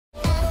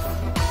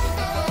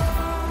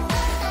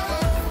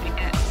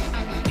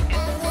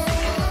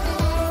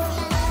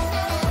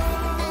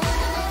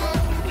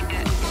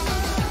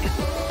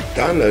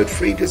Download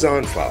free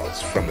design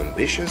files from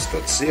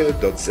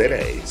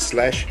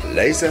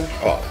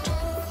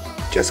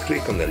ambitious.co.za/laserart. Just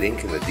click on the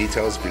link in the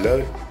details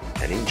below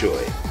and enjoy.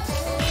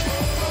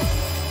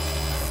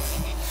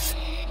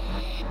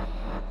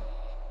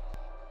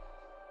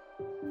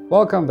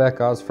 Welcome back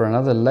guys for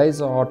another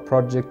laser art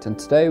project, and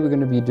today we're going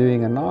to be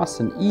doing a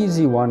nice and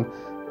easy one,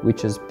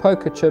 which is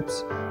poker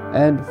chips.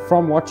 And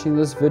from watching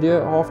this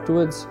video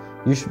afterwards,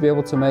 you should be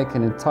able to make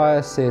an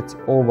entire set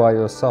all by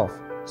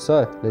yourself.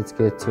 So let's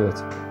get to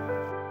it.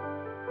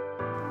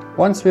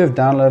 Once we have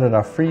downloaded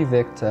our free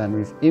vector and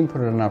we've input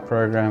it in our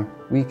program,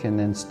 we can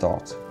then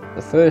start.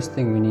 The first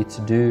thing we need to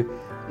do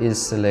is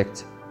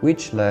select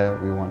which layer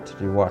we want to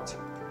do what.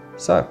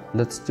 So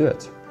let's do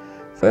it.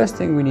 First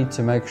thing, we need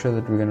to make sure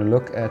that we're going to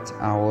look at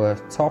our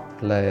top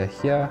layer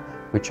here,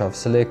 which I've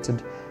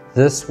selected.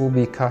 This will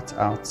be cut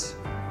out.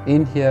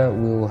 In here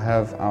we will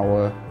have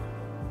our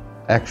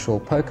actual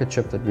poker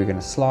chip that we're going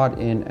to slide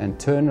in and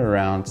turn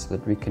around so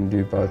that we can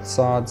do both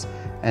sides,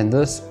 and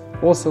this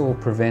also will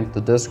prevent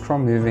the disc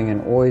from moving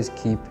and always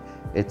keep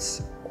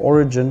its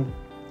origin,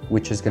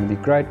 which is going to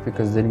be great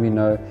because then we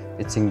know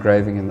it's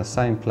engraving in the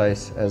same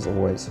place as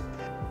always.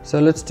 So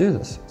let's do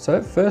this.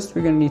 So first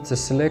we're going to need to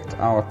select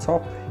our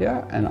top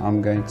here, and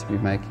I'm going to be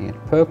making it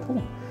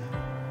purple,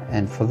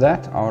 and for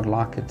that I would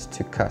like it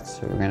to cut,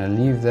 so we're going to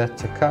leave that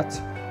to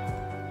cut.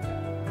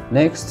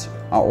 Next,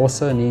 I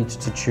also need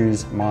to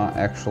choose my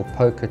actual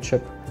poker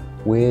chip.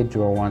 Where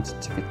do I want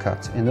it to be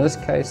cut? In this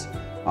case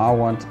I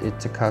want it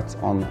to cut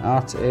on the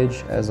outer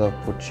edge as I've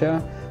put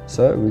here,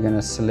 so we're going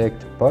to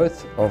select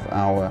both of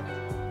our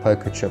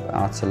poker chip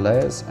outer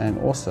layers and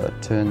also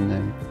turn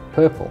them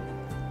purple.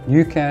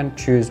 You can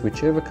choose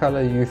whichever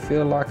color you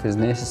feel like is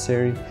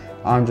necessary.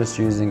 I'm just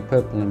using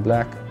purple and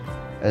black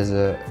as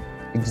an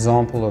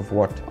example of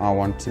what I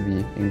want to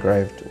be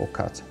engraved or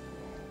cut.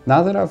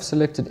 Now that I've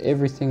selected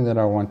everything that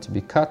I want to be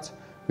cut,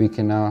 we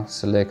can now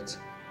select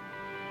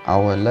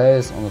our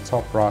layers on the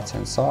top right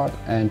hand side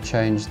and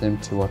change them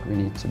to what we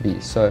need to be.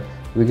 So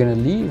we're going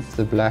to leave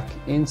the black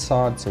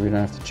inside so we don't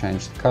have to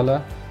change the color.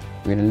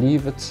 We're going to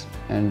leave it,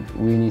 and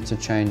we need to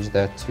change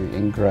that to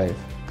engrave.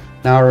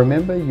 Now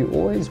remember, you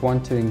always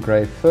want to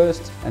engrave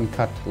first and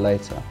cut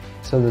later,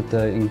 so that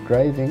the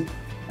engraving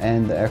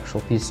and the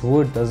actual piece of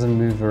wood doesn't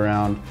move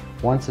around.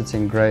 Once it's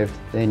engraved,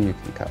 then you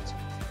can cut.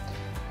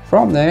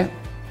 From there,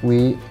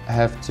 we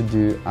have to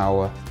do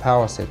our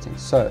power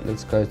settings. So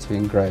let's go to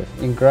engrave.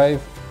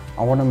 Engrave,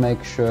 I want to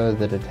make sure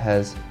that it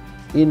has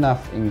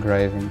enough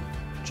engraving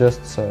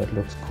just so it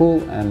looks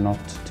cool and not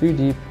too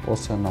deep,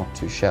 also not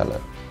too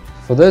shallow.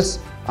 For this,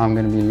 I'm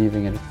going to be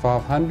leaving it at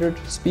 500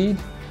 speed.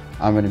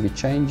 I'm going to be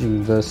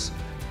changing this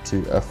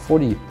to a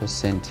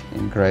 40%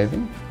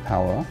 engraving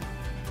power.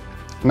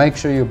 Make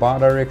sure you're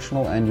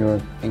bidirectional and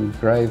your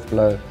engrave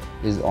blow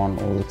is on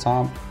all the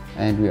time,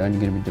 and we're only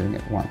going to be doing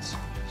it once.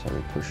 So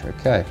we push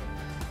OK.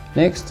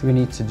 Next we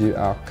need to do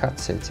our cut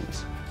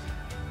settings.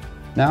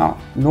 Now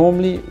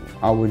normally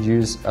I would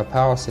use a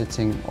power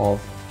setting of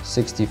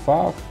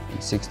 65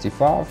 and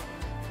 65.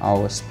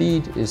 Our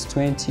speed is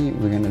 20.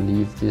 We're going to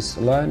leave this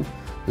alone.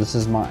 This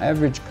is my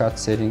average cut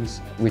settings,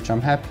 which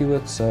I'm happy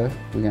with, so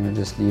we're going to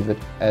just leave it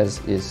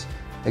as is.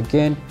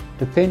 Again,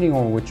 depending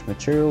on which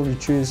material you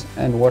choose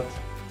and what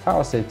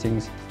power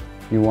settings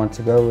you want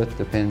to go with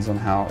depends on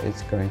how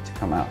it's going to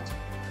come out.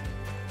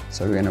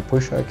 So we're going to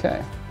push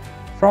OK.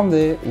 From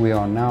there we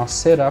are now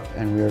set up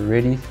and we are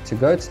ready to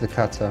go to the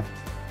cutter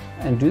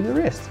and do the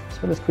rest.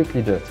 So let's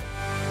quickly do it.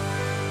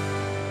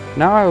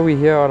 Now we're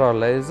here at our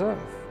laser.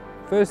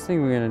 First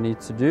thing we're going to need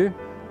to do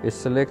is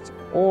select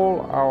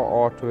all our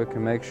artwork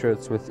and make sure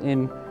it's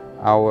within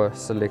our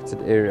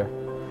selected area.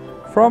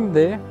 From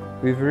there,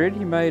 we've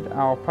already made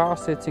our power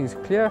settings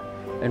clear,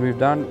 and we've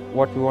done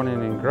what we want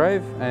in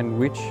engrave and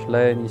which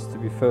layer needs to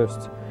be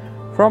first.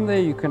 From there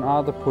you can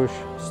either push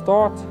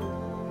start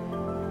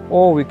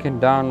or we can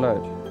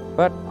download,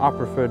 but I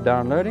prefer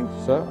downloading,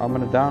 so I'm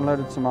going to download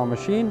it to my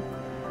machine,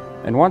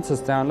 and once it's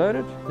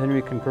downloaded then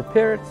we can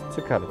prepare it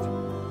to cut it.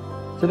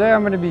 Today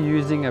I'm going to be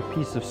using a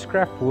piece of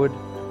scrap wood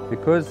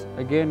because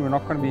again we're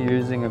not going to be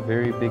using a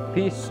very big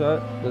piece,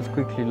 so let's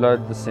quickly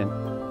load this in.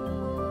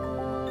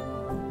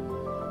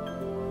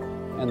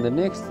 And the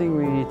next thing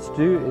we need to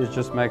do is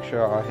just make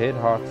sure our head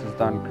height is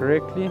done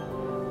correctly,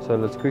 so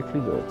let's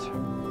quickly do it.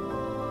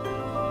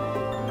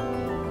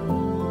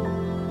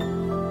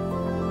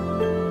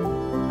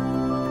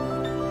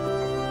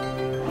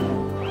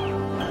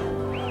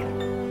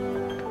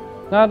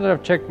 Now that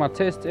I've checked my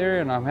test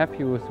area and I'm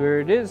happy with where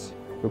it is,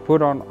 we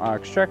put on our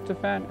extractor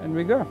fan and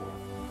we go.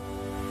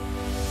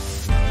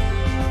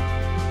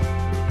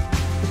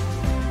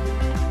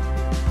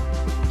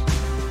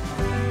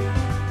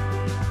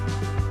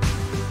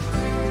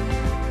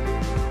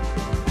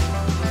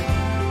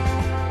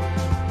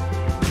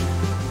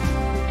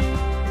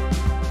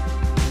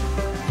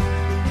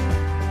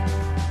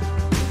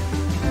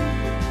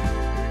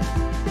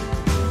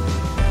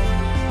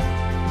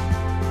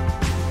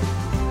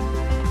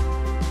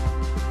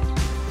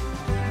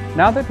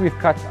 Now that we've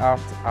cut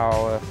out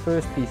our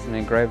first piece and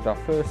engraved our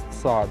first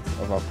sides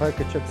of our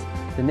poker chips,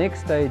 the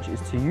next stage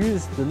is to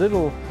use the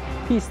little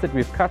piece that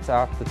we've cut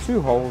out, the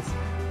 2 holes,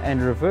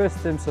 and reverse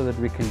them so that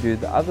we can do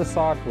the other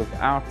side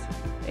without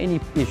any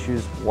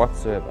issues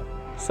whatsoever.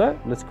 So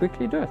let's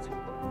quickly do it.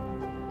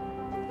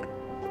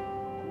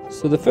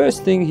 So the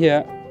first thing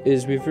here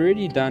is we've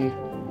already done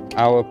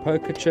our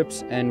poker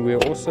chips, and we're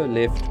also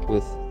left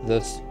with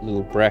this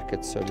little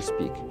bracket, so to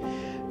speak.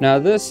 Now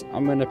this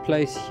I'm going to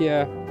place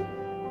here,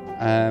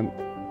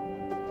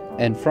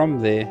 and from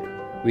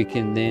there we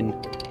can then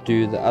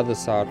do the other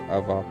side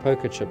of our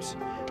poker chips.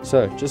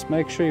 So just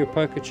make sure your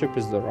poker chip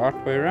is the right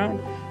way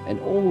around, and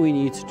all we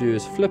need to do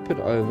is flip it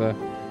over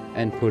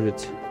and put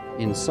it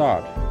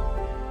inside.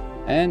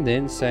 And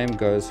then same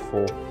goes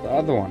for the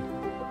other one.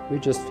 We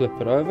just flip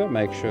it over,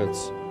 make sure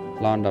it's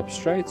lined up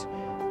straight,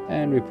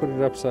 and we put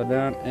it upside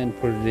down and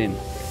put it in.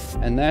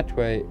 And that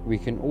way we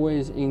can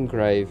always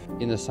engrave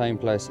in the same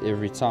place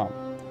every time.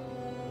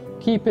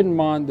 Keep in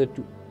mind that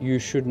you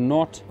should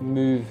not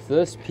move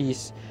this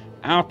piece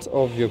out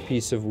of your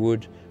piece of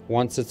wood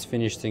once it's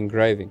finished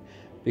engraving,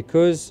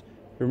 because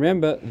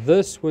remember,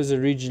 this was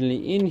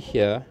originally in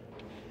here,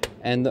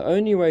 and the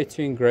only way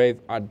to engrave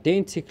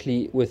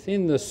identically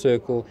within the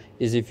circle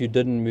is if you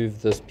didn't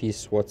move this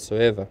piece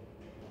whatsoever.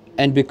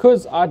 And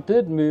because I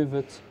did move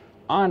it,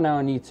 I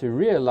now need to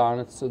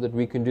realign it so that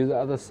we can do the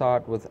other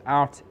side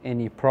without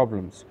any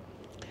problems.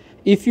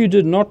 If you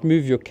did not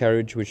move your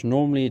carriage, which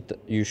normally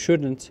you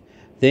shouldn't,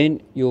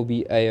 then you'll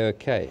be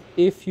a-okay.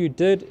 If you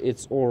did,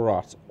 it's all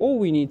right. All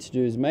we need to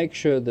do is make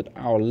sure that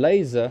our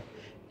laser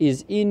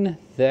is in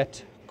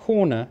that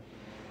corner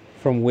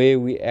from where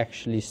we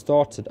actually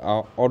started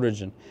our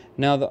origin.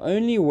 Now the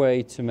only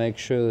way to make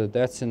sure that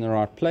that's in the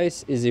right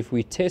place is if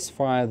we test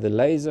fire the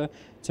laser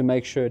to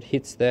make sure it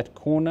hits that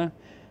corner.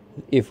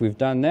 If we've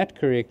done that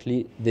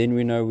correctly, then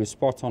we know we're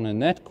spot on in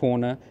that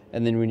corner,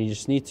 and then we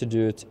just need to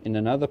do it in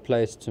another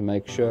place to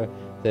make sure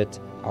that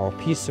our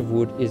piece of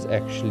wood is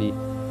actually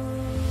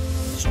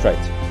straight.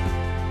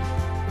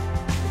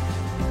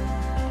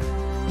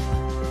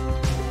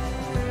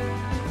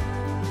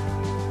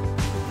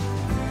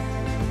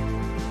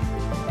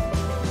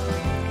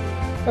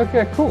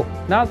 Okay, cool.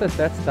 Now that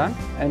that's done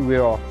and we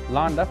are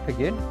lined up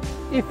again,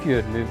 if you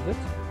had moved it,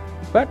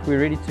 but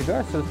we're ready to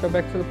go, so let's go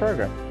back to the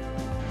program.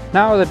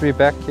 Now that we're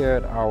back here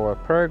at our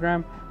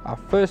program, our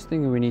first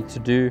thing we need to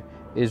do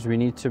is we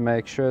need to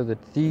make sure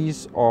that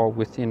these are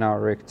within our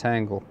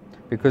rectangle,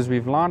 because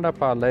we've lined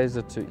up our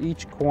laser to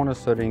each corner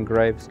so it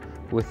engraves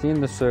within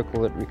the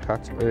circle that we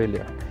cut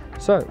earlier.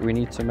 So we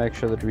need to make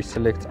sure that we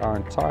select our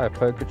entire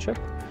poker chip,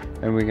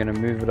 and we're going to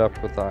move it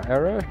up with our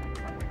arrow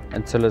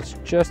until it's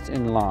just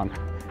in line.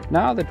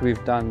 Now that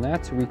we've done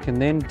that, we can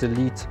then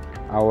delete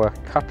our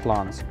cut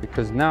lines,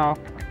 because now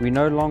we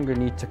no longer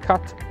need to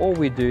cut. All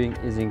we're doing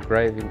is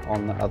engraving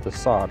on the other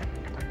side.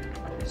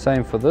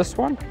 Same for this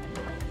one.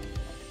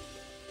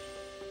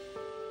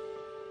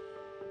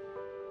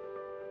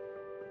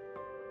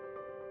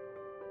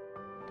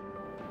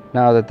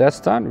 Now that that's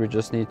done, we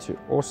just need to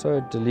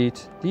also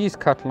delete these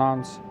cut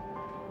lines.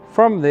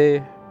 From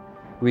there,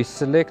 we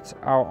select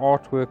our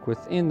artwork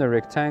within the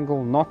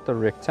rectangle, not the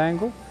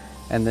rectangle.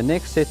 And the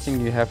next setting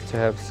you have to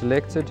have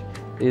selected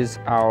is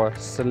our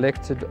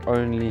selected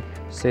only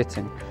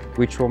setting,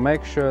 which will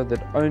make sure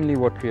that only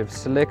what we have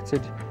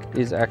selected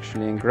is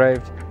actually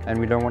engraved, and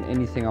we don't want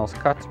anything else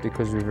cut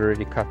because we've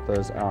already cut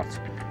those out.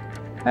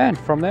 And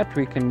from that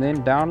we can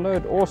then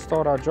download or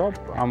start our job.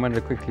 I'm going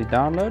to quickly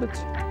download it.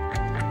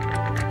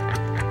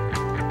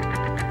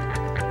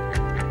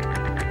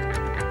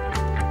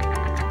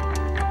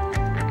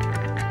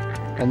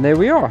 And there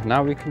we are.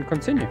 Now we can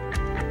continue.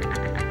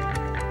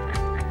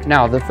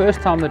 Now the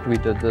first time that we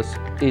did this,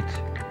 it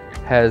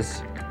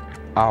has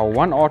our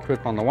one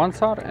artwork on the one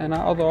side and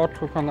our other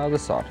artwork on the other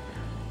side.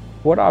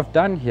 What I've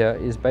done here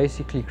is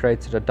basically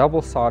created a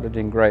double-sided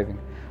engraving.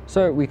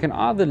 So we can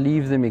either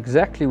leave them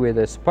exactly where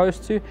they're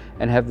supposed to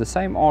and have the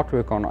same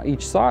artwork on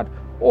each side,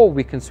 or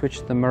we can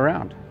switch them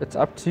around. It's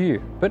up to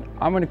you. But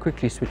I'm going to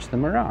quickly switch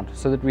them around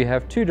so that we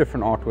have two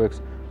different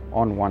artworks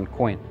on one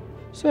coin.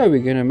 So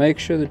we're going to make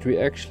sure that we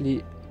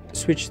actually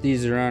switch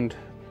these around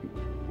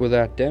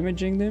without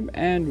damaging them,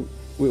 and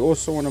we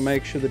also want to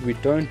make sure that we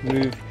don't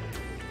move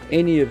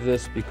any of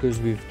this because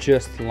we've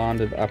just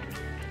lined it up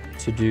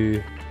to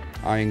do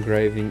our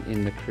engraving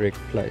in the correct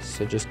place.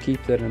 So just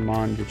keep that in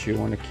mind, that you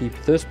want to keep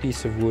this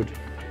piece of wood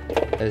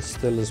as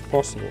still as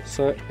possible.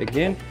 So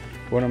again,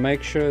 we want to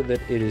make sure that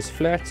it is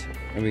flat,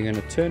 and we're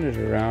going to turn it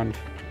around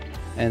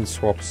and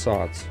swap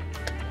sides.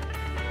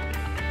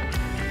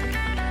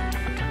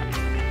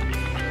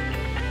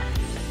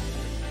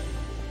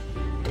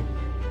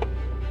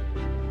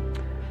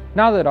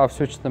 Now that I've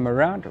switched them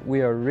around,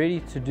 we are ready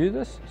to do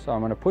this. So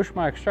I'm going to push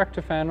my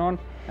extractor fan on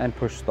and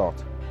push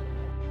start.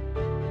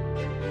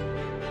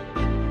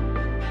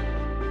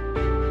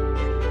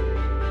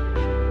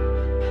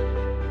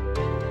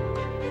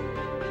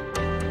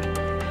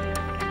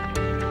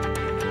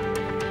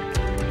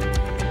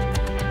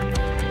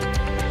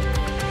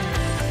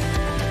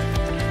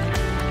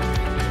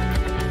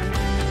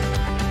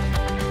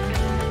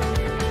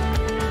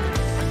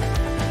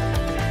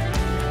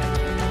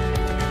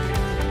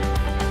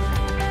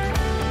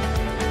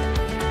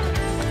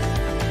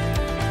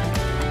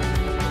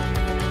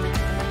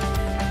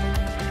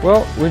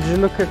 Well, would you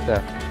look at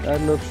that? That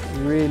looks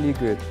really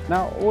good.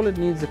 Now all it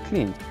needs is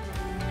clean.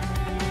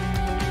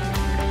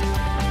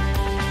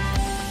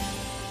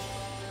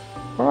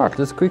 Alright,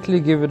 let's quickly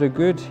give it a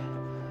good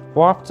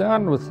wipe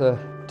down with a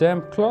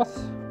damp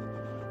cloth.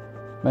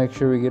 Make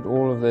sure we get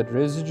all of that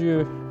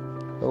residue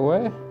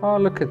away. Oh,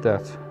 look at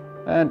that.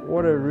 And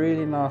what a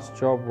really nice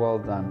job, well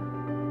done.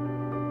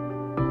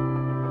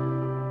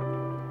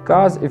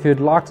 Guys, if you'd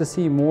like to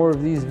see more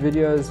of these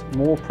videos,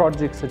 more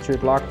projects that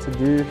you'd like to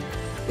do,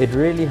 it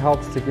really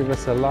helps to give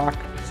us a like,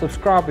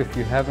 subscribe if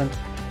you haven't,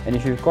 and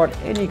if you've got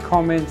any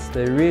comments,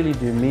 they really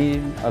do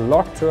mean a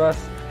lot to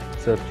us,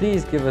 so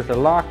please give us a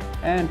like,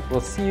 and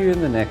we'll see you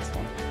in the next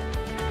one.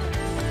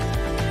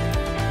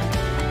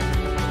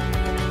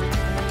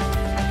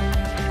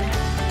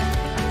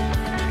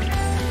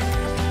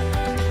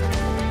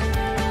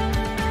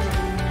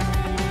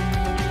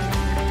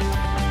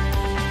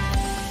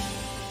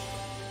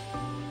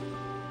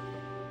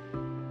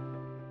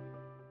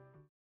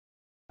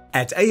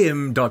 At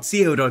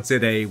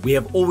am.co.za, we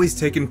have always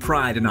taken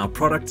pride in our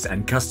products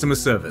and customer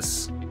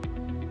service.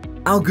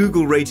 Our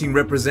Google rating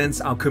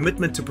represents our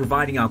commitment to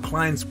providing our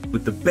clients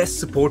with the best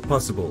support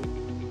possible.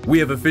 We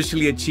have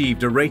officially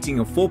achieved a rating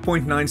of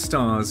 4.9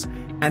 stars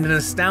and an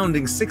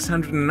astounding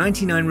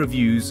 699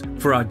 reviews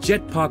for our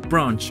Jet Park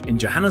branch in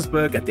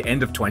Johannesburg at the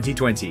end of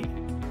 2020.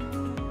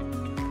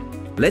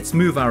 Let's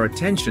move our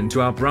attention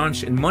to our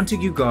branch in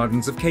Montague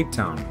Gardens of Cape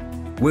Town,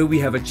 where we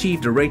have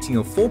achieved a rating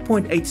of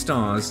 4.8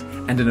 stars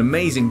and an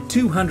amazing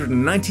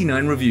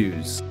 299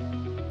 reviews.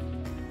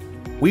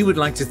 We would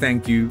like to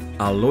thank you,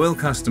 our loyal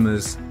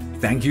customers.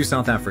 Thank you,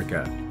 South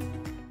Africa.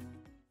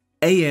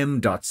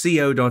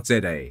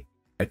 am.co.za.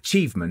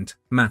 Achievement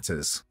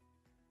matters.